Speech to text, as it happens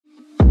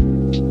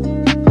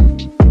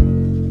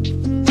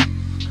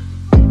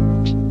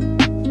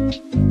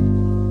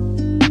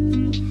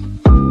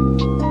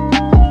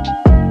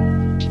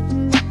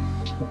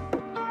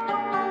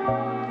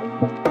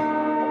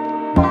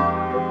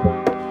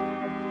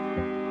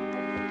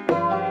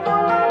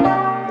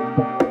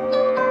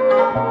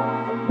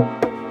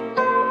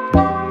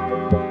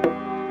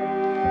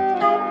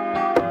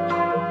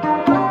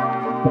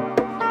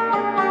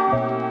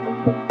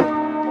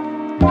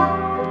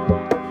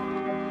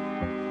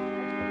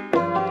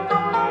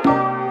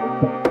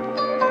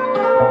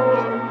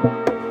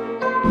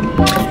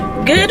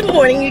Good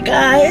morning, you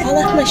guys. I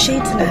left my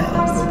shades in the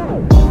house.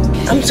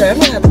 I'm sorry, I'm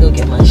gonna have to go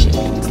get my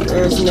shades.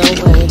 There's no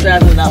way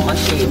driving without my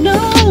shades.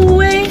 No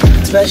way.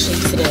 Especially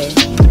today.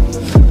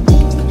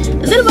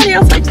 Is anybody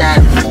else like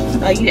that?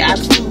 Like you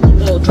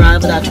absolutely won't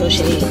drive without your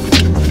shades?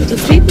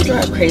 Because people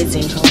drive crazy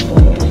in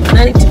California. And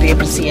I need to be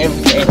able to see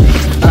everything.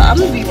 I'm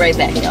gonna be right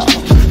back, y'all.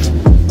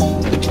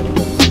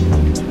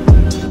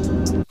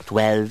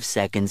 12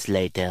 seconds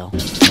later.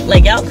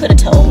 Like y'all could have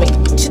told me.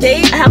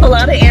 Today I have a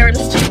lot of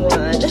errands to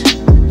run.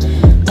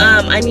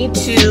 I need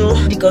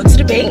to go to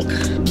the bank.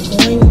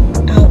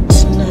 Going out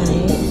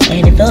tonight.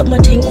 I need to fill up my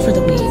tank for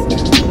the week.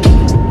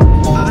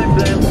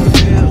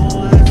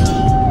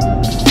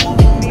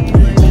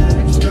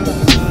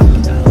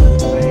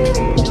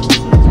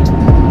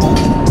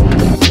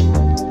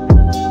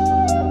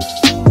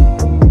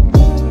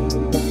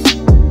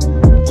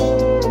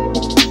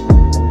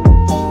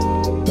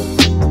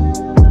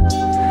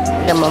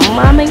 Got my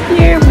mama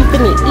here. We're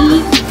gonna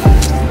eat.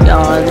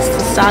 Y'all, the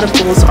asada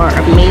bowls are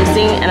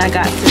amazing, and I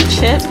got some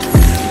chips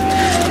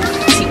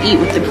to eat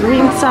with the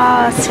green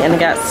sauce, and I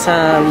got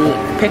some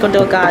pico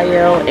de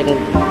gallo and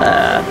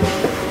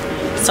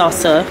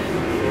salsa.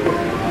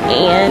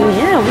 And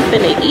yeah, we're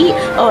gonna eat.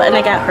 Oh, and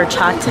I got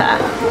horchata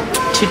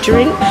to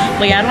drink.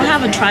 But yeah, I don't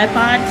have a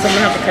tripod, so I'm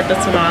gonna have to cut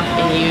this one off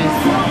and use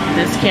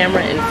this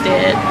camera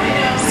instead.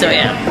 So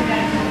yeah,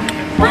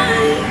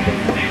 bye.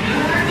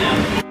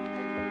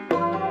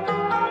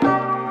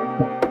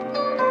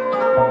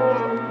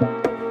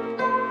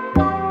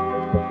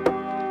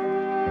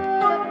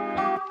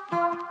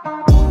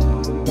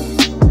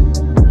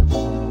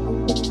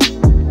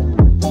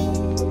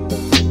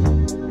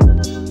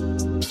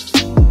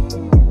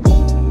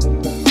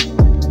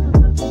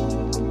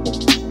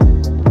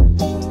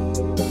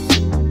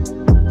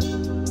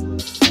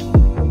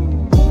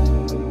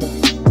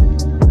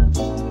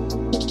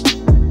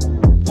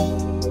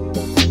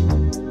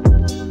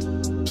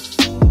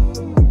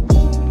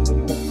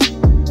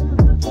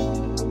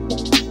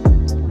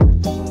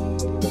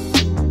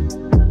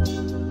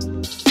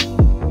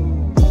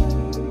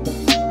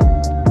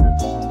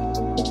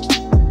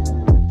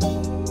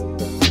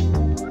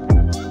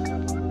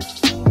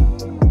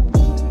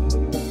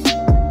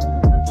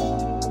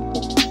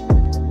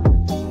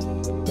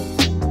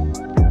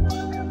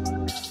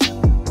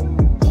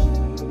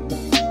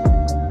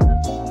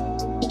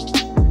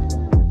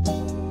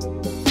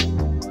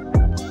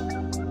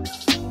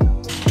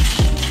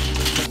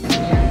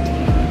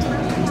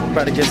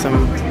 About to get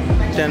some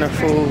dinner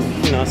food,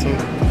 you know,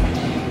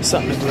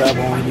 something to grab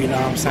on, you know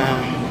what I'm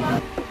saying?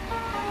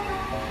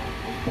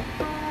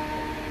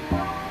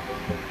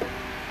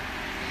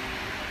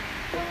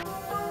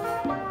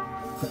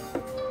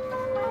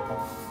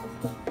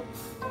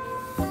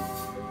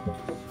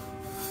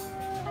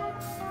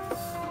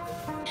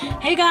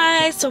 Hey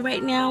guys, so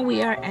right now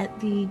we are at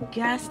the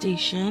gas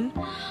station.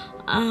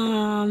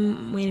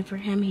 Waiting for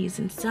him. He's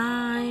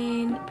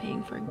inside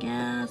paying for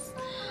gas.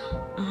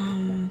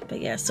 But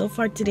yeah, so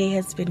far today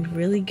has been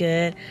really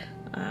good.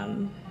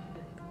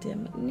 Did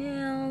my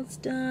nails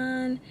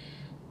done,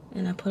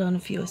 and I put on a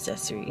few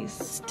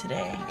accessories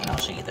today, and I'll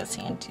show you this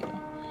hand too.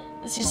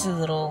 It's just the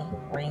little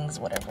rings,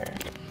 whatever,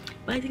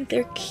 but I think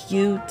they're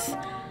cute.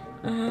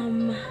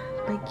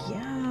 But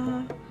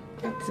yeah,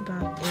 that's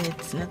about it.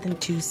 It's nothing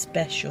too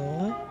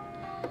special.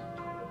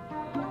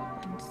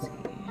 Let's see.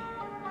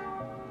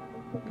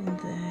 And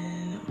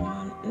then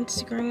on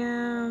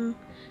Instagram,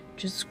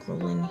 just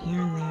scrolling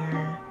here and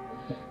there.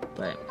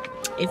 But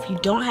if you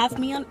don't have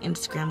me on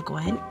Instagram, go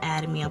ahead and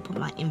add me. I'll put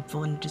my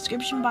info in the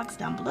description box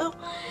down below,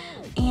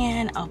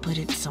 and I'll put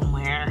it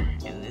somewhere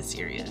in this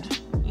area,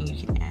 and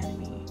you can add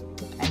me.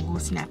 I will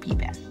snap you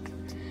back.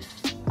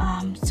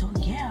 So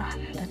yeah.